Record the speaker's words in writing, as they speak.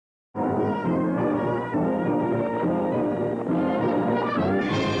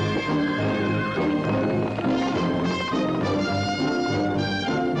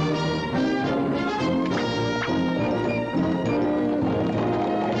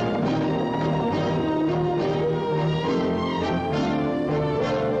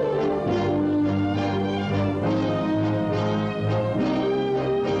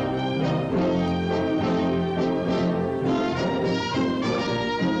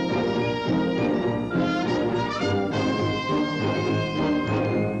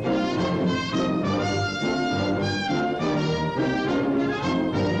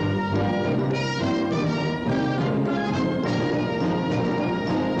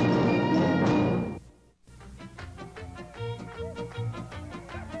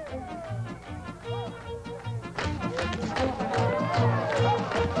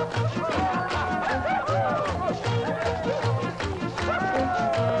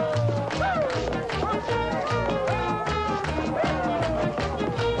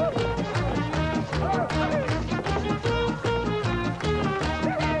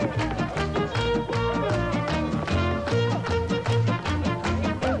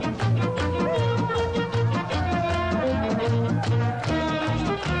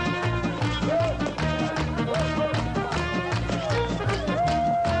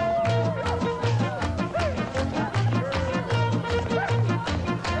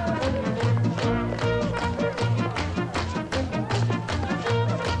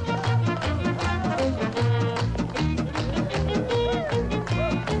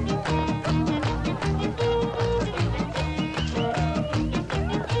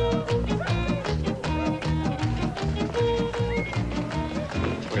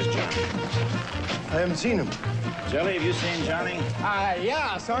haven't seen him. Jelly, have you seen Johnny?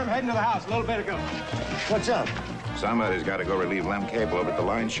 Yeah, I saw him heading to the house a little bit ago. What's up? Somebody's got to go relieve Lem Cable over at the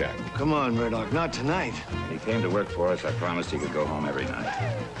line shack. Come on, Murdoch, not tonight. He came to work for us. I promised he could go home every night.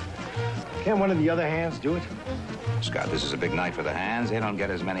 Can't one of the other hands do it? Scott, this is a big night for the hands. They don't get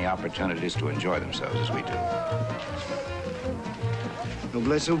as many opportunities to enjoy themselves as we do.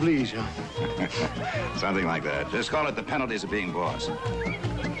 Noblesse oblige, huh? Something like that. Just call it the penalties of being boss.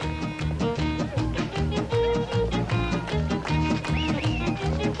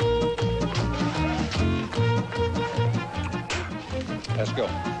 Let's go.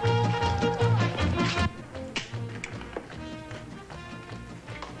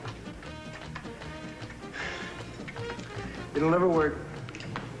 It'll never work.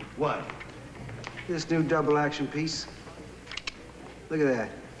 What? This new double action piece. Look at that.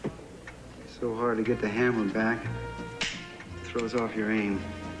 So hard to get the hammer back. Throws off your aim.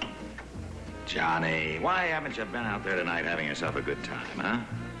 Johnny, why haven't you been out there tonight having yourself a good time, huh?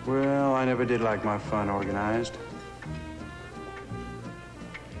 Well, I never did like my fun organized.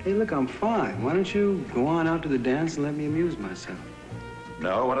 Hey, look, I'm fine. Why don't you go on out to the dance and let me amuse myself?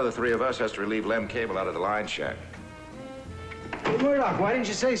 No, one of the three of us has to relieve Lem Cable out of the line shack. Hey, Murdoch, why didn't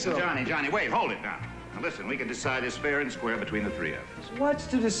you say so? Johnny, wait, hold it now. Now listen, we can decide this fair and square between the three of us. What's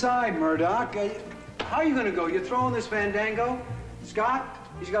to decide, Murdoch? How are you gonna go? You throwing this fandango? Scott,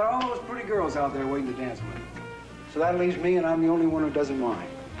 he's got all those pretty girls out there waiting to dance with him. So that leaves me, and I'm the only one who doesn't mind.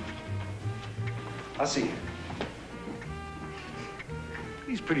 I'll see you.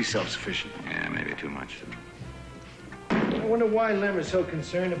 He's pretty self-sufficient. Yeah, maybe too much. I wonder why Lem is so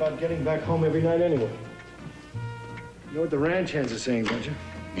concerned about getting back home every night anyway. You know what the ranch hands are saying, don't you?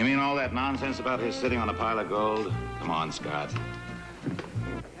 You mean all that nonsense about his sitting on a pile of gold? Come on, Scott.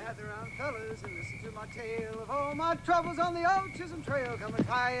 Gather round, fellas, and listen to my tale of all my troubles on the old Chisholm Trail. Come a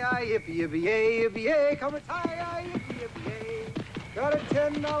tie-yi, yippee-yippee-yay, yippee-yay. Come a tie-yi, yippee-yippee-yay. Got a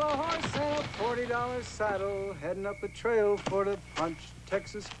 $10 horse and a $40 saddle, heading up the trail for to punch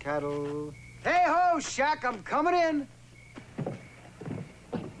Texas cattle. Hey-ho, Shack, I'm coming in.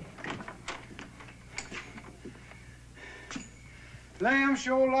 Lamb,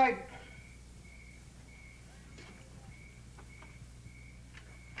 show light.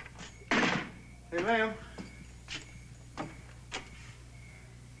 Hey, Lamb.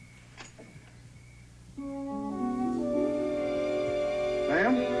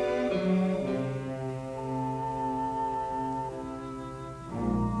 Lamb?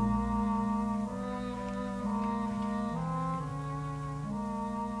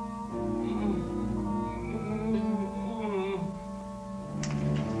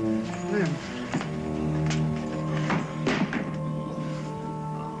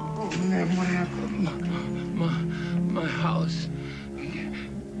 My house.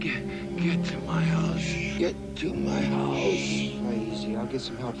 Get to my house. Get to my house. Easy, I'll get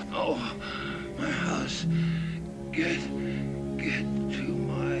some help. Oh, my house. Get to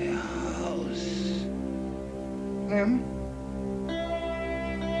my house. Lamb?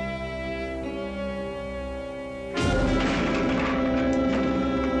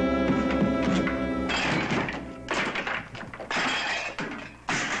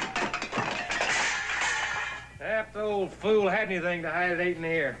 If the old fool had anything to hide, it ain't in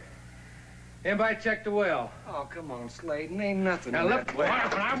here. Anybody check the well? Oh, come on, Slayton. Ain't nothing. Now, look, boy, when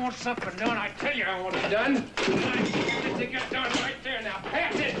I want something done, I tell you I want it done. And I get to get done right there. Now, pay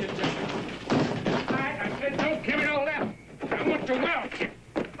attention to me. All right, I said don't give me no left. I want the well.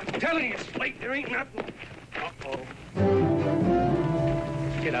 I'm telling you, Slate, there ain't nothing. Uh-oh.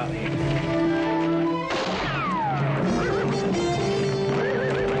 Let's get out of here.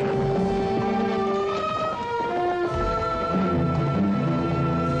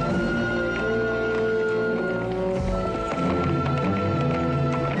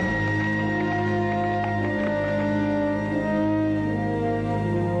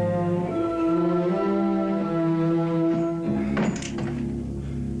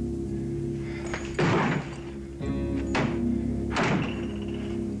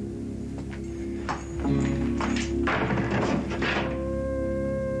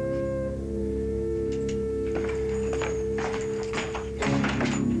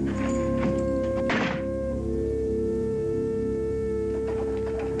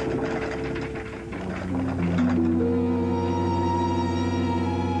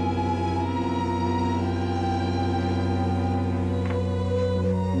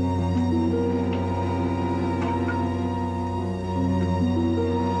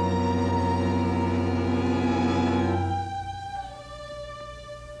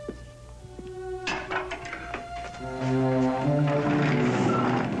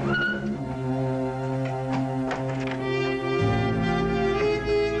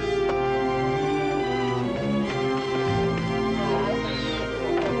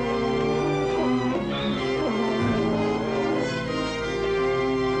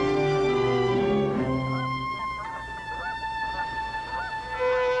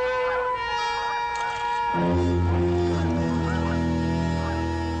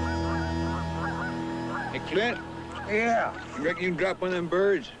 Clint? Yeah. You reckon you can drop one of them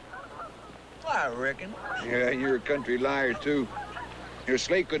birds? I reckon. Yeah, you're a country liar, too. Your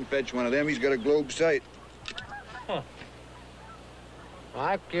Slate couldn't fetch one of them. He's got a globe sight. Huh.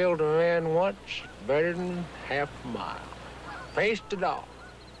 I killed a man once better than half a mile. Faced it off.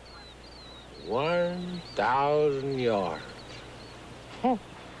 1,000 yards. Huh.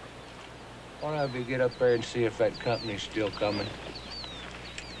 Why don't we get up there and see if that company's still coming?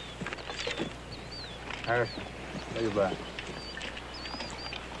 Harrison, take it back.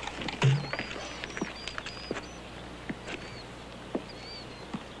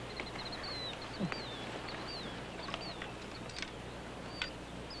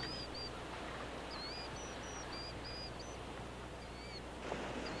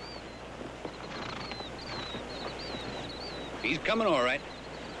 He's coming all right.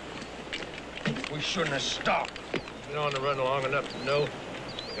 We shouldn't have stopped. Been on the run long enough to know.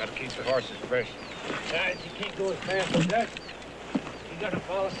 We gotta keep the horses fresh. Besides, you can't go as fast as that. You gotta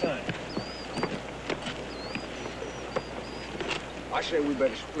follow sign. I say we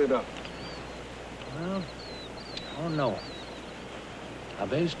better split up. Well, I don't know. I've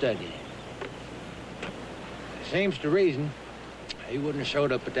been studying. It seems to reason he wouldn't have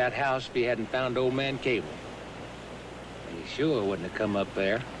showed up at that house if he hadn't found old man Cable. And he sure wouldn't have come up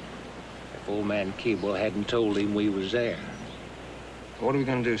there if old man Cable hadn't told him we was there. What are we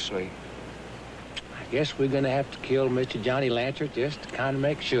gonna do, Slate? I guess we're gonna have to kill Mr. Johnny Lancer just to kind of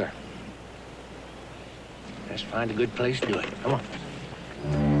make sure. Let's find a good place to do it. Come on.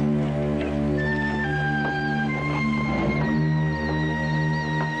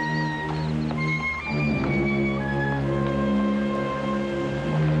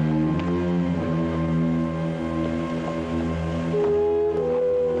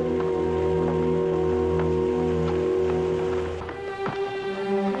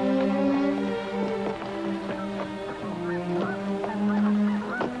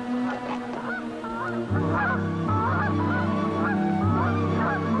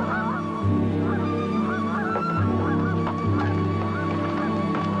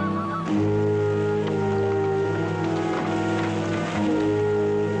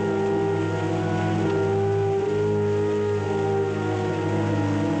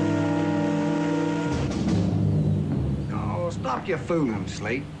 Stop your fooling,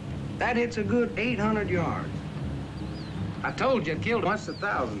 Slate. That hits a good 800 yards. I told you, I killed once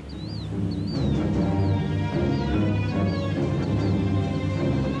 1,000.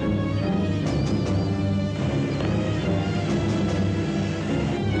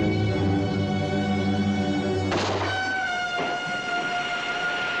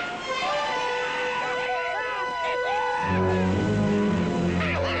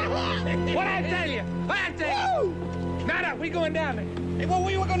 We going down there. Hey, what were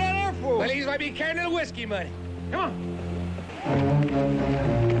you going down there for? Well, he's might be carrying the whiskey money. Come on.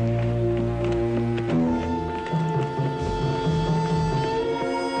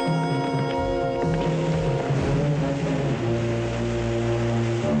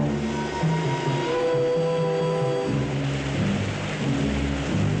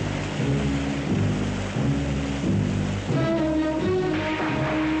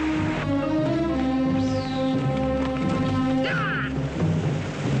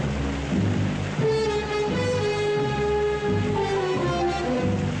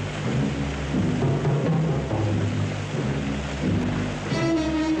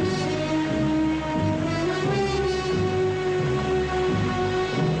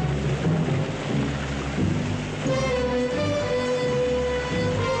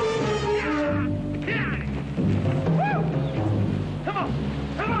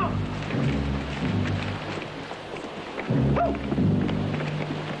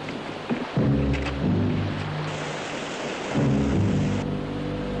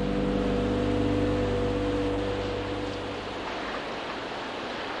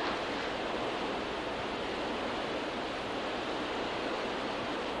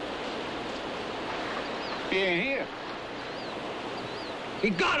 He ain't here. He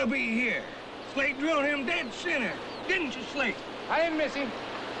gotta be here. Slate drilled him dead center. Didn't you, Slate? I didn't miss him.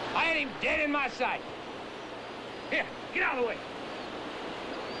 I had him dead in my sight. Here, get out of the way.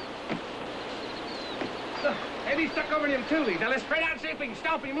 Look, maybe he's stuck over in them toolies. Now let's spread out and see if we can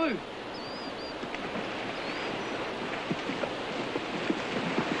stomp him loose.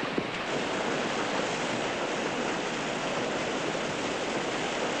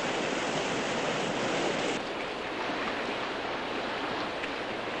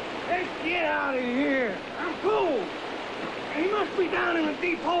 Get out of here. I'm cold. He must be down in a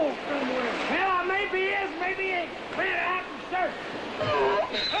deep hole somewhere. Well, maybe he is, maybe he ain't. Better have to search.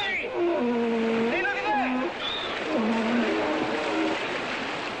 Hey! Hey, look at that!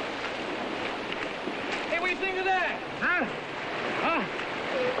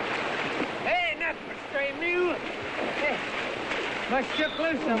 shook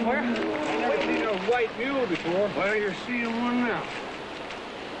loose somewhere. I never seen a white mule before. Well, you're seeing one now.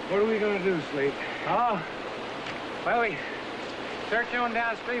 What are we gonna do, Slate? Oh, well, we search on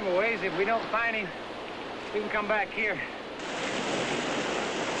downstream a ways. If we don't find him, we can come back here.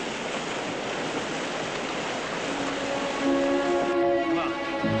 Come on.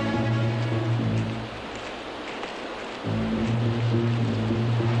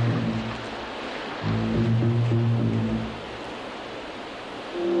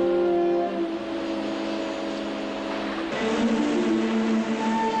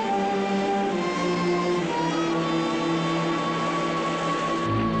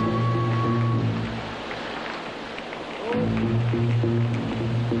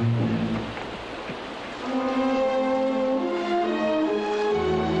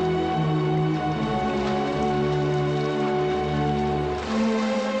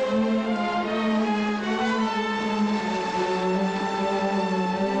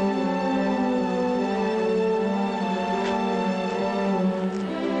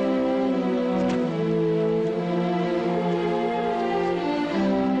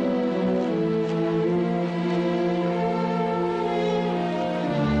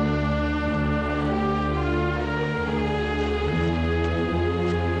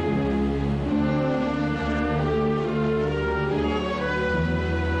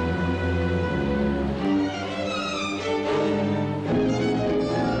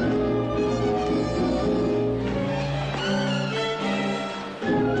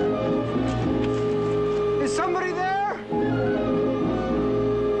 Is somebody there?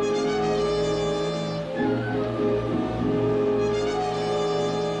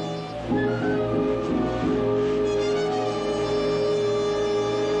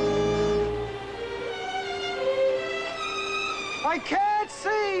 I can't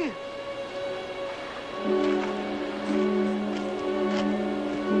see!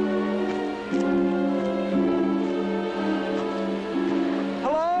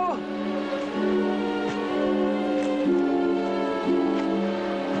 Hello?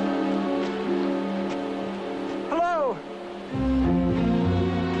 Hello?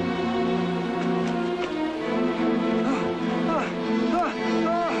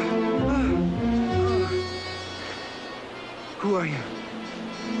 Who are you?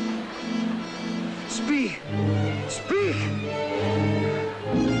 Speak! Speak!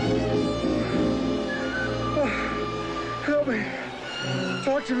 Help me.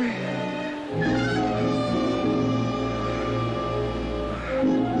 Talk to me.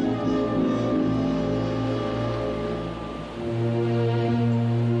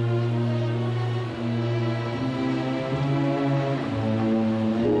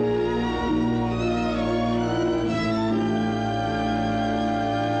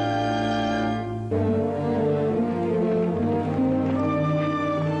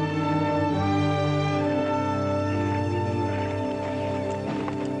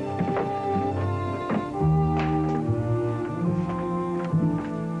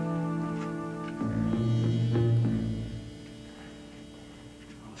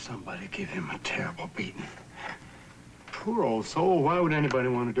 Somebody give him a terrible beating. Poor old soul. Why would anybody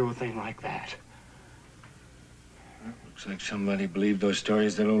want to do a thing like that? Looks like somebody believed those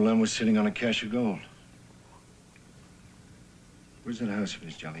stories that old Lem was sitting on a cache of gold. Where's that house of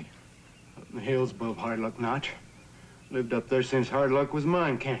his, Jelly? Up in the hills above Hard Luck Notch. Lived up there since Hard Luck was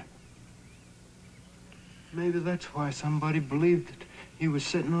mine camp. Maybe that's why somebody believed that he was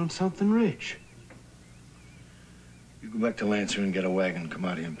sitting on something rich. You go back to Lancer and get a wagon, come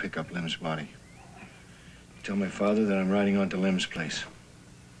out here and pick up Lem's body. Tell my father that I'm riding on to Lem's place.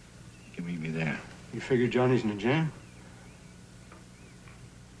 You can meet me there. You figure Johnny's in a jam?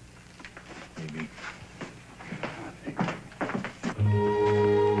 Maybe.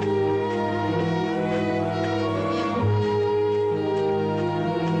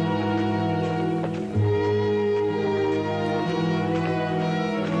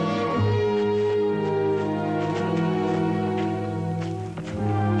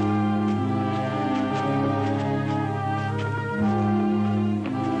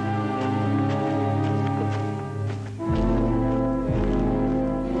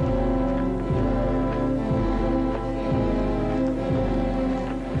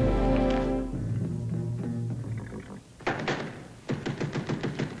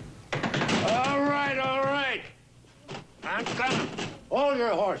 Hold your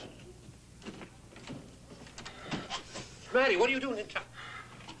horses. Matty, what are you doing in town?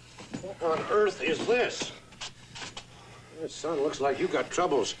 What on earth is this? This son looks like you got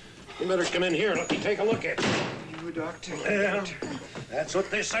troubles. You better come in here and let me take a look at you. You a doctor? Yeah, that's what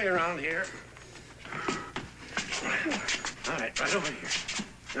they say around here. All right, right over here.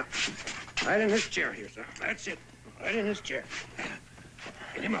 Now, right in this chair here, sir. That's it. Right in this chair.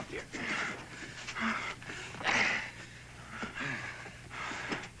 Get him up here.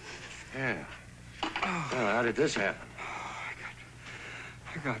 Yeah. Well, how did this happen?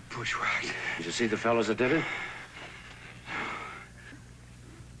 I got bushwhacked. Did you see the fellows that did it?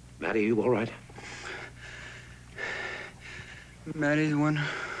 Matty, you all right? Matty, the one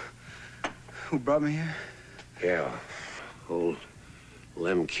who brought me here? Yeah. Old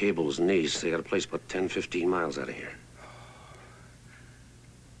Lem Cable's niece. They got a place about 10, 15 miles out of here.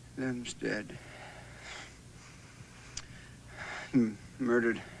 Lem's dead.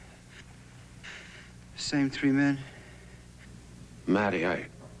 Murdered. Same three men? Matty, It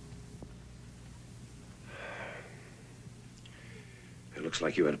looks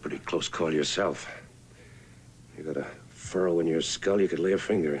like you had a pretty close call yourself. You got a furrow in your skull you could lay a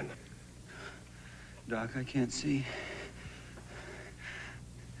finger in. Doc, I can't see.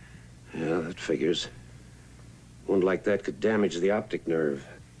 Yeah, that figures. Wound like that could damage the optic nerve.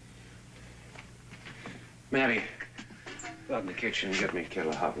 Matty, go out in the kitchen and get me a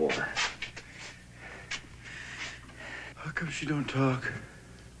kettle of hot water. How come she don't talk?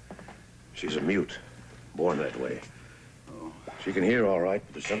 She's a mute. Born that way. Oh. She can hear all right,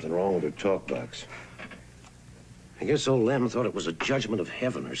 but there's something wrong with her talk box. I guess old Lem thought it was a judgment of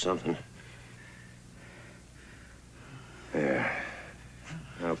heaven or something. There.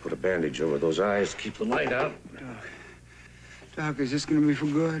 I'll put a bandage over those eyes to keep the light out. Doc, is this gonna be for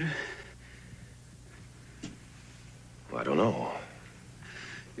good? Well, I don't know.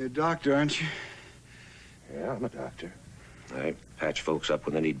 You're a doctor, aren't you? Yeah, I'm a doctor. I patch folks up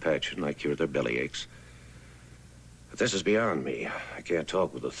when they need patching, and I cure their belly aches. But this is beyond me. I can't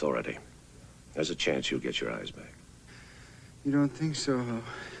talk with authority. There's a chance you'll get your eyes back. You don't think so, though?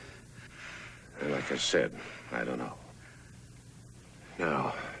 And like I said, I don't know.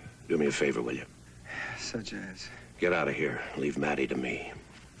 Now, do me a favor, will you? Such as? Get out of here. Leave Matty to me.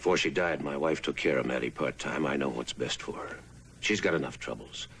 Before she died, my wife took care of Matty part-time. I know what's best for her. She's got enough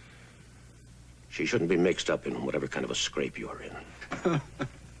troubles. She shouldn't be mixed up in whatever kind of a scrape you're in.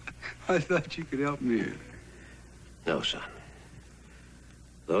 I thought you could help me. No, son.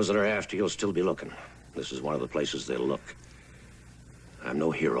 Those that are after you'll still be looking. This is one of the places they'll look. I'm no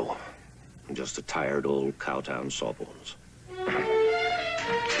hero. I'm just a tired old cowtown sawbones.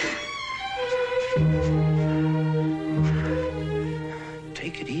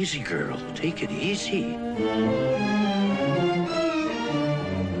 Take it easy, girl. Take it easy.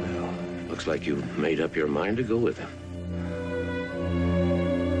 Well, looks like you made up your mind to go with him.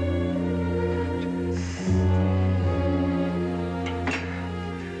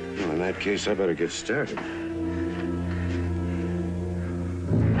 Well, in that case, I better get started.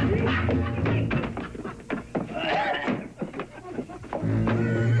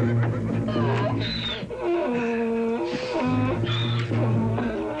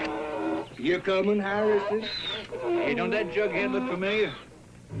 You coming, Harrison? Hey, don't that jughead look familiar?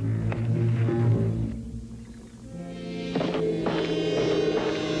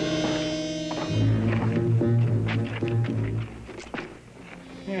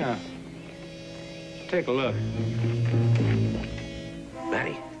 Yeah. Take a look.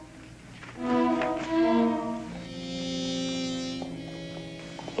 Matty.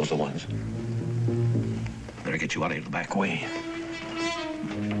 Those are the ones. Better get you out of the back way.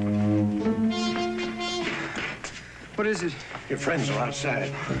 What is it? Your friends are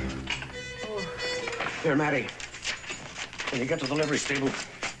outside. Here, Matty. When you get to the livery stable,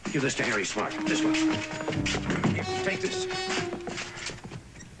 give this to Harry Smart. This one. Here, take this.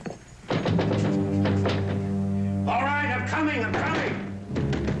 All right, I'm coming.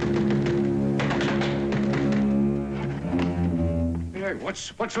 Hey,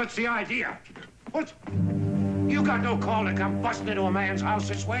 what's the idea? What? You got no call to come busting into a man's house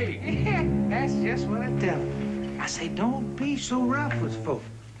this way. Yeah, that's just what I tell him. I say, don't be so rough with folk.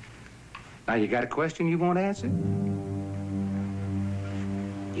 Now, you got a question you want answered?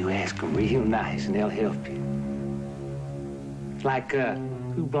 You ask them real nice, and they'll help you. It's like,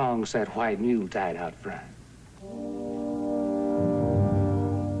 who belongs that white mule tied out front?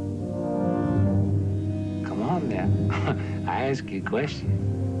 Come on now. I ask you a question.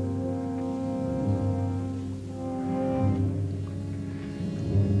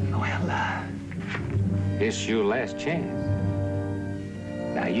 It's your last chance.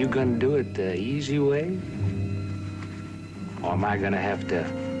 Now, you gonna do it the easy way? Or am I gonna have to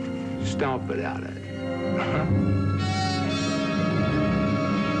stomp it out of it?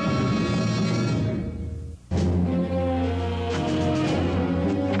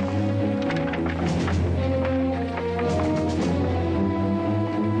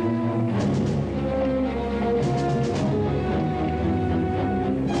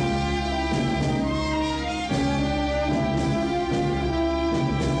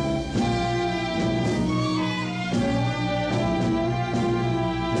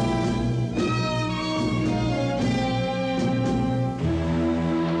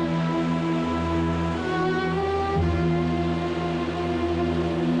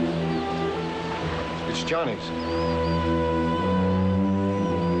 Johnny's.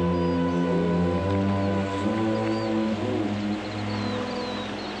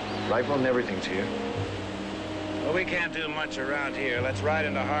 Rifle and everything's here. Well, we can't do much around here. Let's ride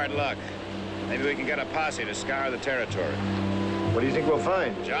into hard luck. Maybe we can get a posse to scour the territory. What do you think we'll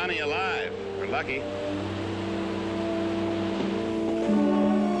find? Johnny alive. We're lucky.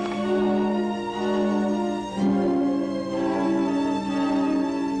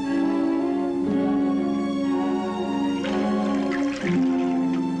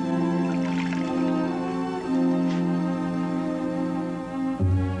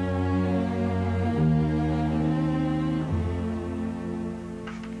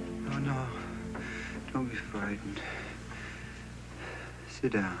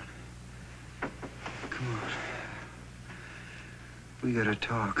 Sit down. Come on. We gotta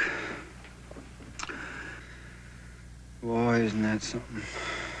talk. Boy, isn't that something?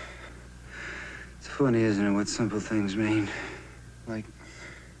 It's funny, isn't it, what simple things mean? Like,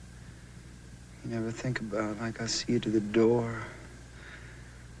 you never think about, like, I'll see you to the door.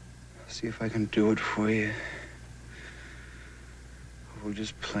 See if I can do it for you. Or we'll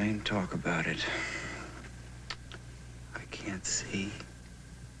just plain talk about it. I can't see.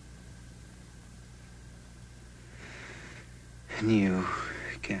 And you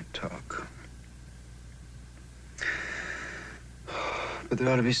can't talk. But there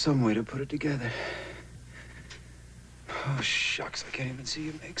ought to be some way to put it together. Oh, shucks, I can't even see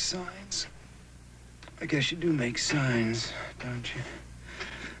you make signs. I guess you do make signs, don't you?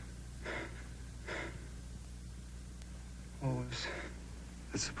 Oh, is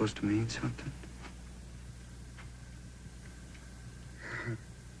that supposed to mean something?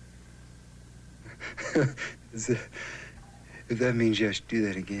 If that means you should do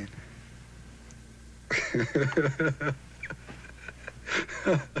that again.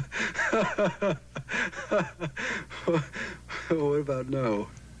 What about no?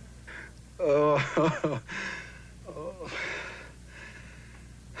 Oh.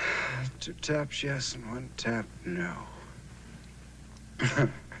 2 taps yes and 1 tap no.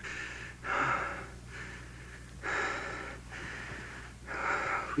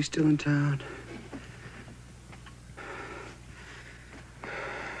 We still in town?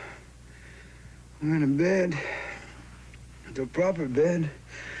 I'm in a bed. The proper bed.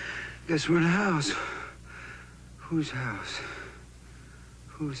 Guess we're in a house. Whose house?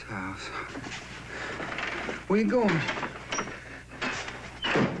 Whose house? Where you going?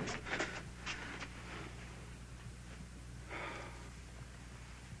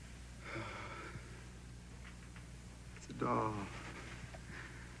 It's a doll.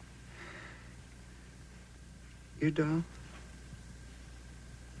 Your doll?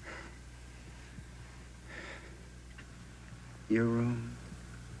 Your room?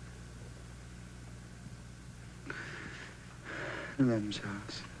 Lem's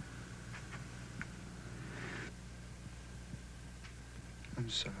house. I'm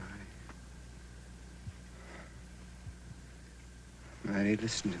sorry. Maddie,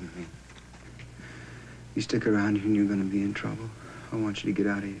 listen to me. You stick around here and you're gonna be in trouble. I want you to get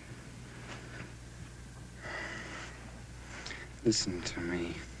out of here. Listen to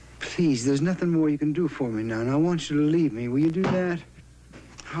me. Please, there's nothing more you can do for me now, and I want you to leave me. Will you do that?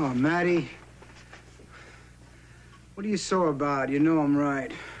 Oh, Maddie. What are you sore about? You know I'm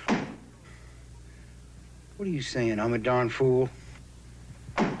right. What are you saying? I'm a darn fool?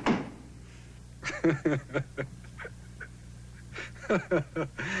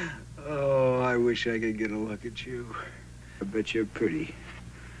 Oh, I wish I could get a look at you. I bet you're pretty.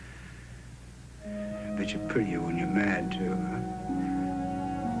 I bet you're prettier when you're mad, too, huh?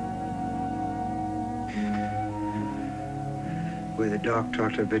 The way the doc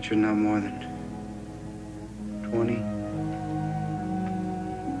talked, I bet you're not more than 20.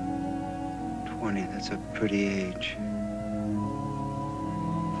 20, that's a pretty age.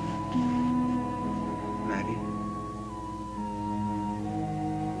 Maddie?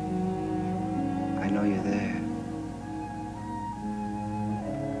 I know you're there.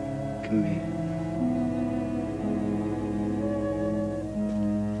 Come here.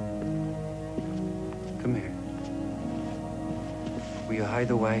 Come here. Will you hide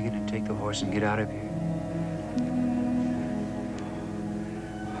the wagon and take the horse and get out of here?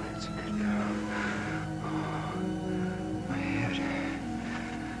 Oh, that's a good girl. Oh, my head.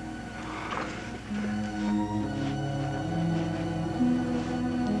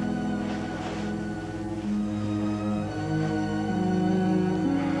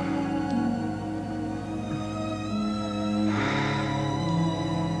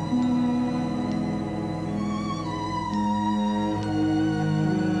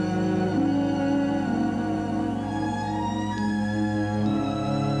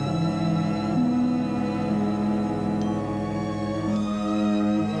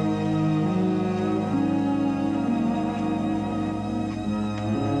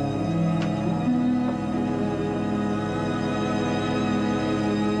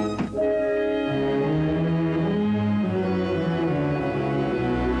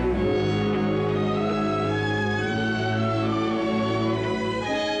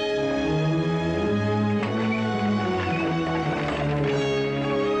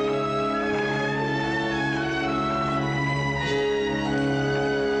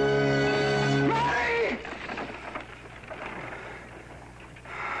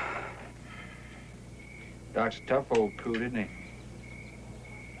 That's a tough old coot, isn't he?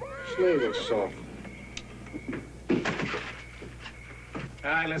 Slave is soft. All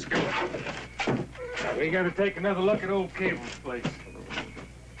right, let's go. We got to take another look at old Cable's place.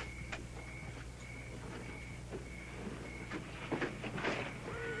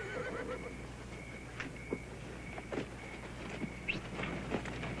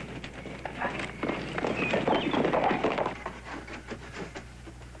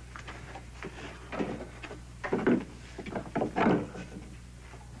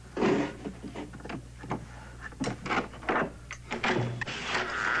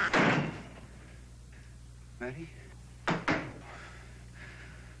 Matty? Oh,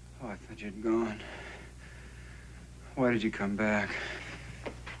 I thought you'd gone. Why did you come back?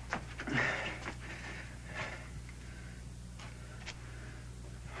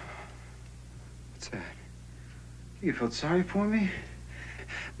 What's that? You felt sorry for me?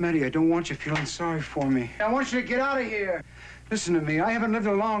 Matty, I don't want you feeling sorry for me. I want you to get out of here. Listen to me. I haven't lived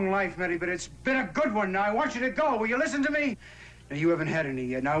a long life, Matty, but it's been a good one. Now, I want you to go. Will you listen to me? Now, you haven't had any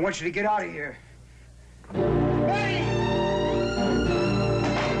yet. Now, I want you to get out of here. Matty!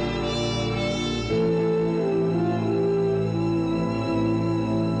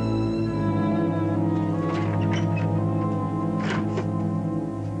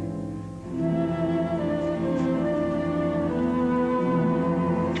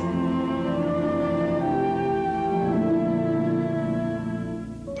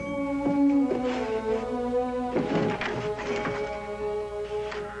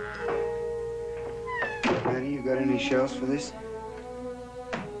 Shells for this?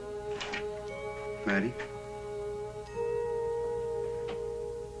 Matty?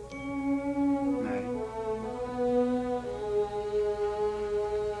 Matty?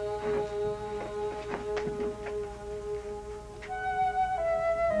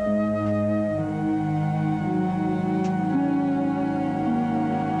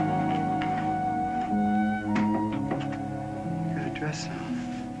 Got a dress on.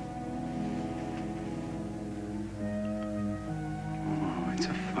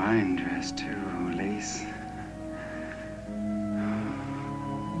 Fine dress, too. Lace.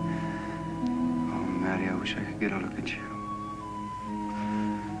 Oh, Matty, I wish I could get a look at you.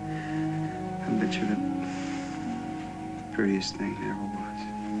 I bet you're the prettiest thing there ever was.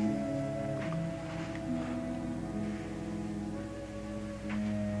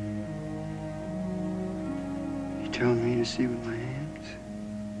 You telling me to see with my hands?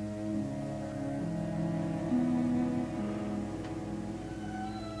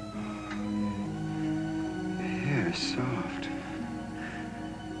 Soft.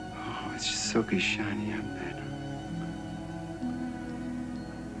 Oh, it's silky shiny, I bet.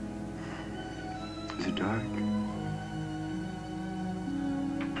 Is it dark?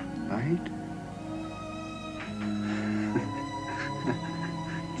 Light?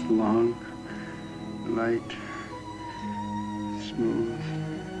 It's long, light, smooth.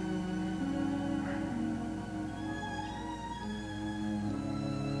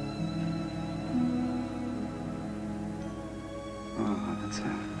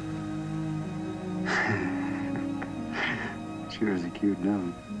 Sure is a cute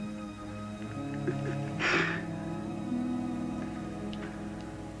note.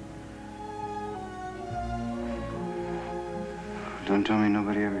 Don't tell me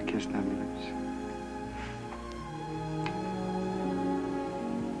nobody ever kissed on my lips.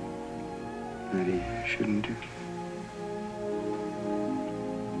 Matty, I shouldn't do.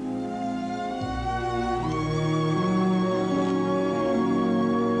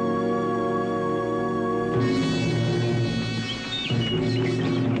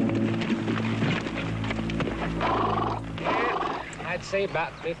 I'd say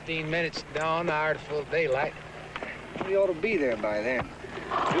about 15 minutes to dawn, hour to full daylight. We ought to be there by then.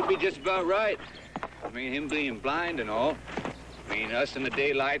 Should be just about right. I mean, him being blind and all. I mean, us in the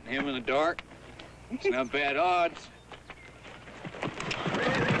daylight and him in the dark. It's not bad odds.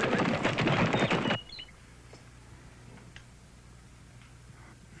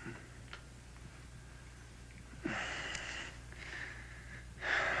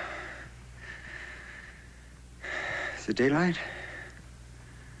 Is it daylight?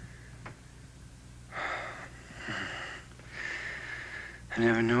 I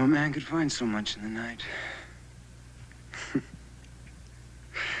never knew a man could find so much in the night.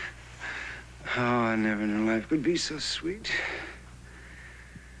 Oh, I never knew life could be so sweet.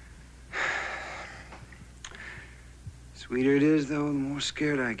 Sweeter it is, though, the more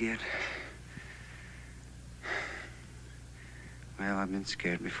scared I get. Well, I've been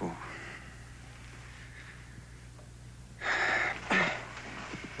scared before.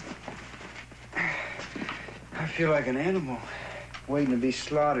 feel like an animal waiting to be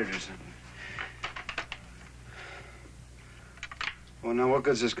slaughtered or something. Well, now, what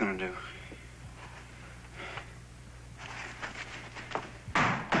good's this gonna do?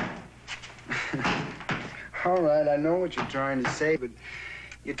 All right, I know what you're trying to say, but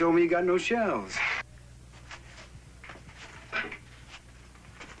you told me you got no shells.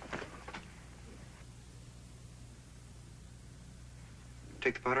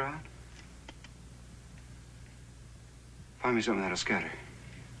 Take the powder out. Find me something that'll scatter.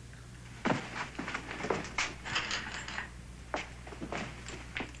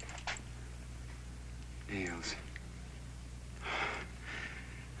 Nails.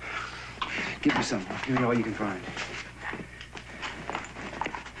 Give me something. Give me all you can find.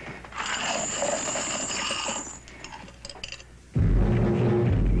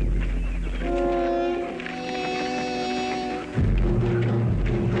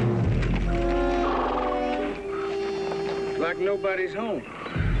 Like nobody's home.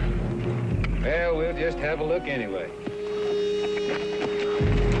 Well, we'll just have a look anyway.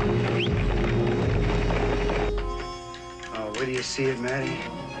 Oh, where do you see it, Matty?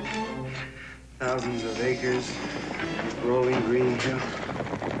 Thousands of acres, rolling green hill.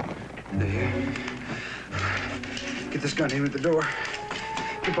 There. Get this gun in at the door.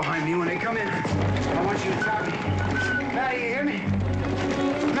 Get behind me when they come in. I want you to stop me. Matty, you hear me?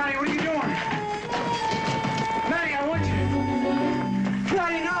 Matty, what are you doing? Matty, I want you.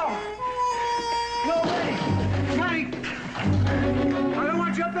 Matty, no! No, Matty! Matty! I don't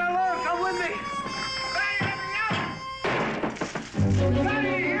want you up there alone. Come with me. Matty, let me out! Matty,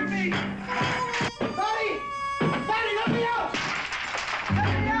 you hear me? Matty! Matty, let me out! Let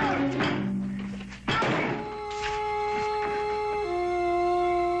me out!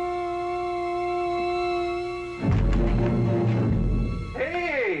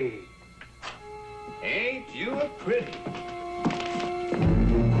 Hey! Ain't you a pretty?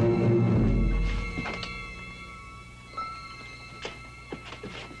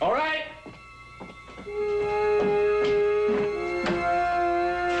 All right.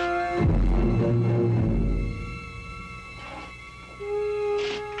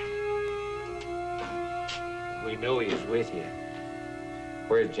 We know he's with you.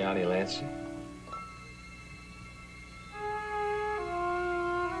 Where's Johnny Lanson?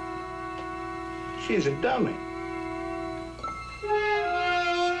 She's a dummy.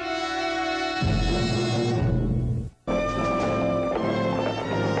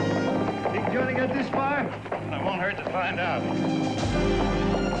 Think Johnny got this far? It won't hurt to find out.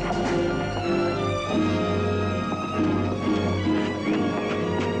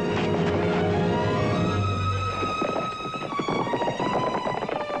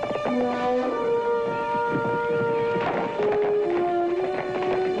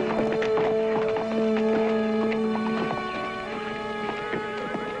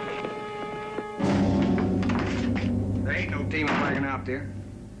 There ain't no demon wagon out there.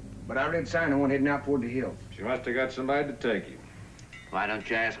 But I read sign of one heading out toward the hill. She must have got somebody to take you. Why don't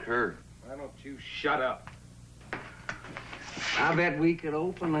you ask her? Why don't you shut up? I bet we could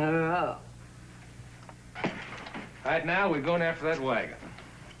open her up. Right now, we're going after that wagon.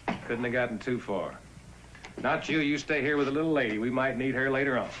 Couldn't have gotten too far. Not you. You stay here with the little lady. We might need her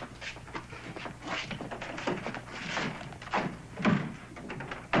later on.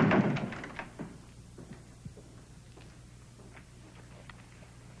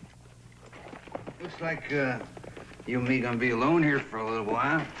 Looks like you and me gonna be alone here for a little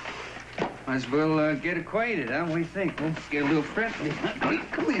while. Might as well get acquainted, huh? What do you think? We'll get a little friendly.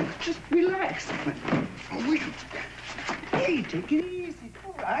 Come here, just relax. Hey, take it easy,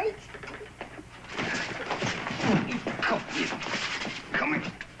 all right? Come here. Come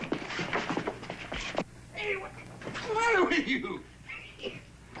here. Hey, what's the matter with you?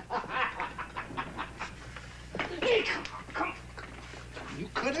 Hey, come. You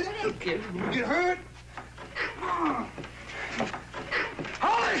cut it out, kid. You get hurt. Come on.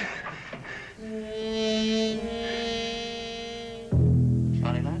 Hold it!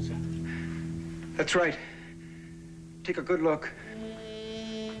 Johnny Lanson? That's right. Take a good look.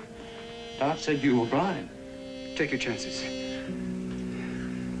 Doc said you were blind. Take your chances.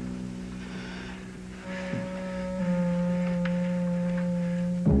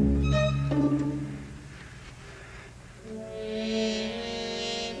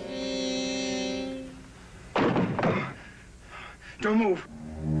 Don't move.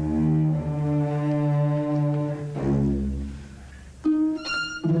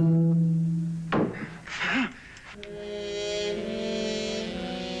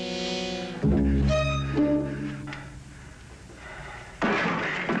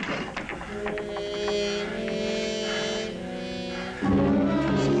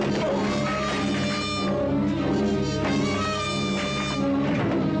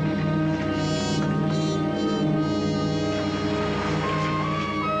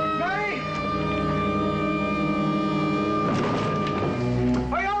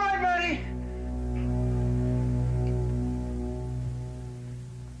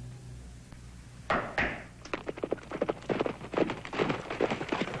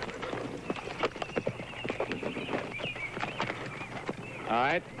 All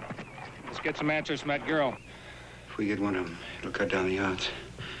right. Let's get some answers from that girl. If we get one of them, it'll cut down the odds.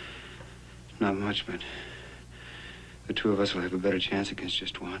 Not much, but the two of us will have a better chance against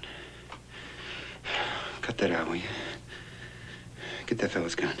just one. Cut that out, will you? Get that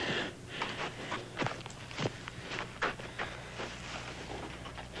fella's gun.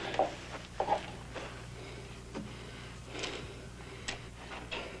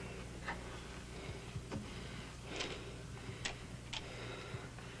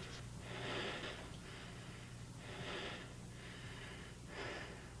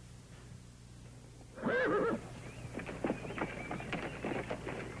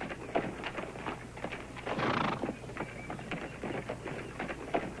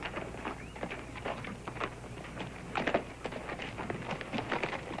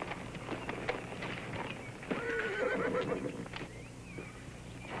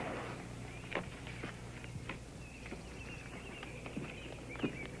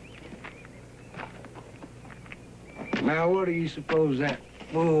 Now, what do you suppose that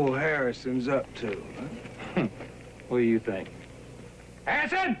fool Harrison's up to, huh? What do you think?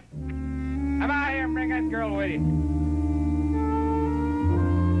 Harrison! Come out here and bring that girl with you.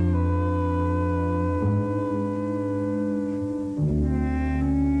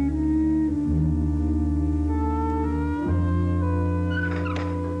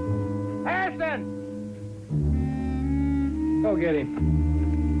 Harrison! Go get him.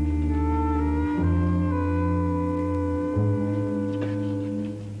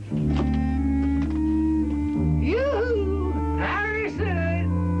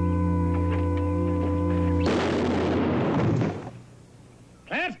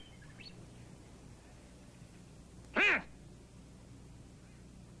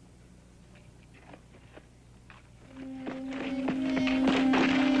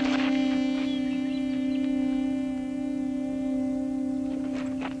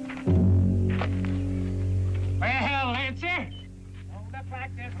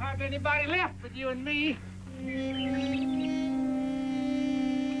 Anybody left but you and me?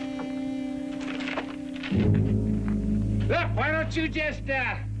 Look, why don't you just,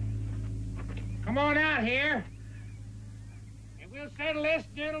 come on out here, and we'll settle this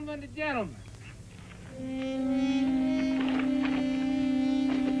gentleman to gentleman.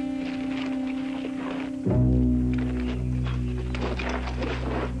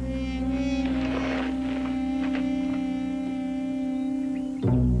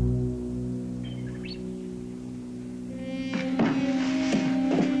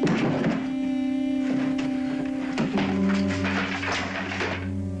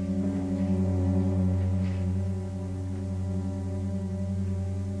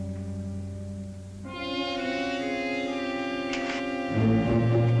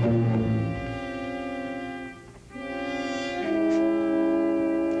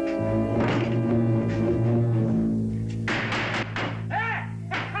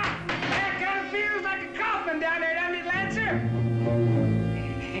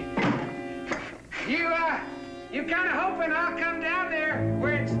 You kind of hoping I'll come down there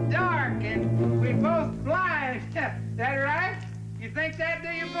where it's dark and we're both blind. That right? You think that, do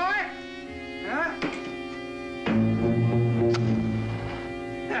you, boy? Huh?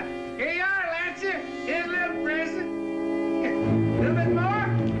 Here you are, Lancer. Here's a little present. A little bit more?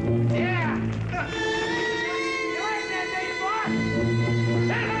 Yeah. You like that, do you, boy?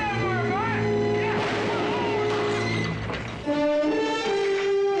 Send a little more, boy.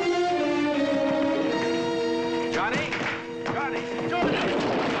 Johnny! Johnny! Johnny!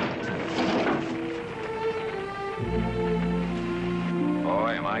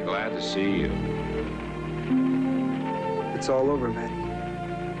 Boy, am I glad to see you. It's all over, Matty.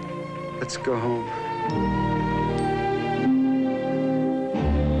 Let's go home.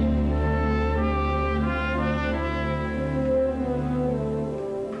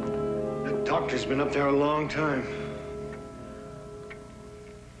 The doctor's been up there a long time.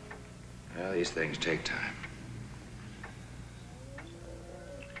 Well, these things take time.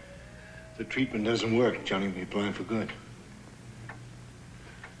 If the treatment doesn't work, Johnny will be blind for good.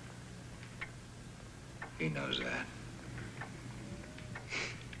 He knows that.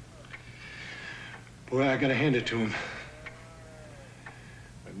 Boy, I gotta hand it to him.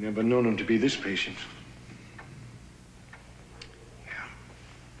 I've never known him to be this patient. Yeah.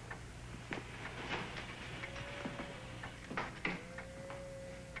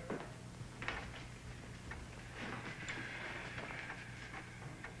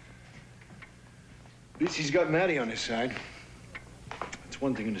 At least he's got Matty on his side. That's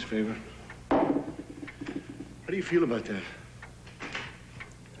one thing in his favor. How do you feel about that?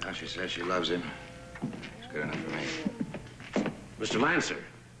 Now she says she loves him. It's good enough for me. Mr. Lancer.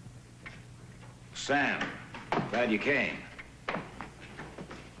 Sam, glad you came.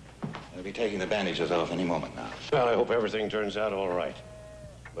 They'll be taking the bandages off any moment now. Well, I hope everything turns out all right.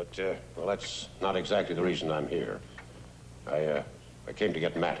 But, well, that's not exactly the reason I'm here. I came to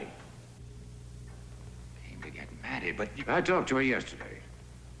get Mattie. Came to get Mattie, but you... I talked to her yesterday.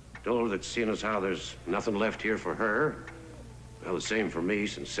 Told her that seeing as how there's nothing left here for her, well, the same for me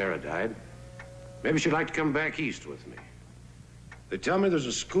since Sarah died, maybe she'd like to come back east with me. They tell me there's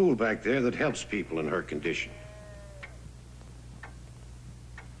a school back there that helps people in her condition.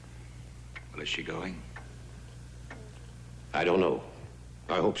 Well, is she going? I don't know.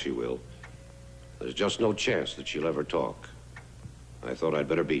 I hope she will. There's just no chance that she'll ever talk. I thought I'd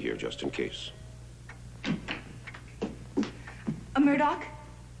better be here just in case. Murdoch?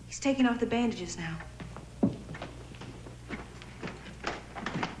 He's taking off the bandages now.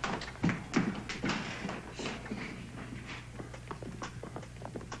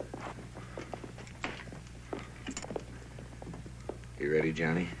 You ready,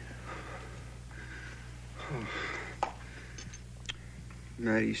 Johnny? Oh.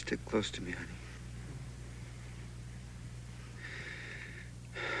 Maddie, you stick close to me, honey.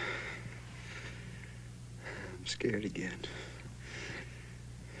 I'm scared again.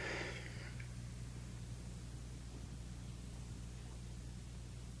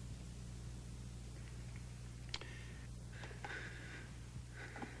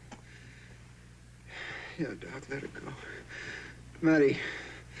 Yeah, Doc, let it go. Maddie.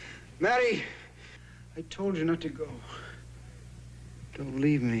 Maddie! I told you not to go. Don't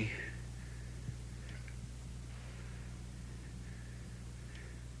leave me.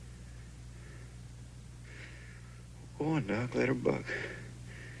 Go on, Doc. Let her buck.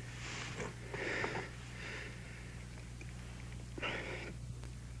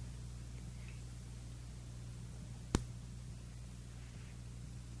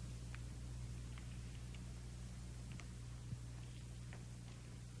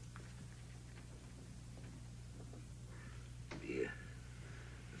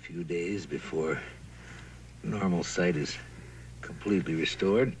 A few days before normal sight is completely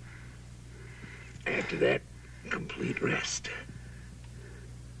restored. After that, complete rest.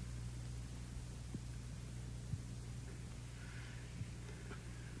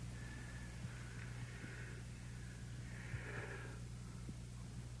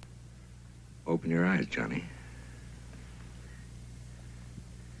 Open your eyes, Johnny.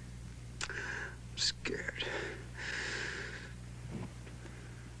 I'm scared.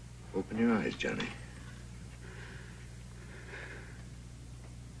 Open your eyes, Johnny.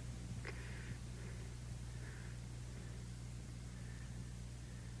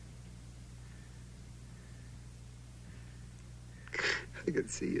 I can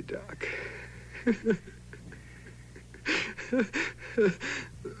see you, Doc.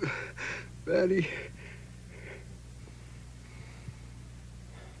 Maddie.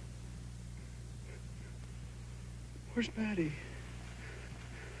 Where's Maddie?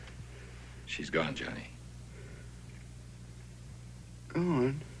 She's gone, Johnny.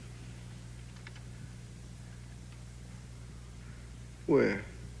 Gone? Where?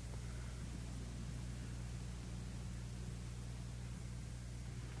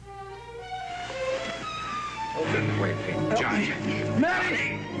 Wait, Johnny.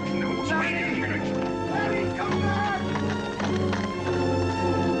 Maddie! No, wait a minute. Maddie, come back!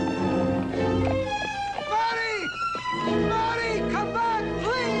 Maddie! Maddie, come back,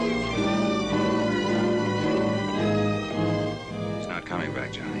 please! He's not coming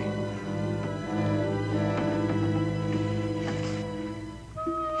back, Johnny.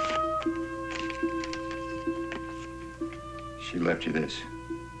 She left you this.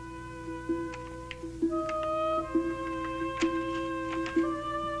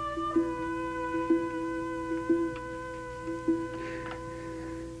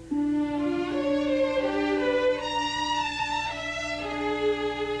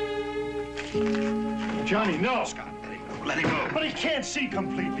 Johnny, no. Scott, let him go. Let him go. But he can't see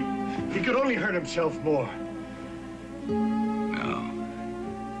completely. He could only hurt himself more.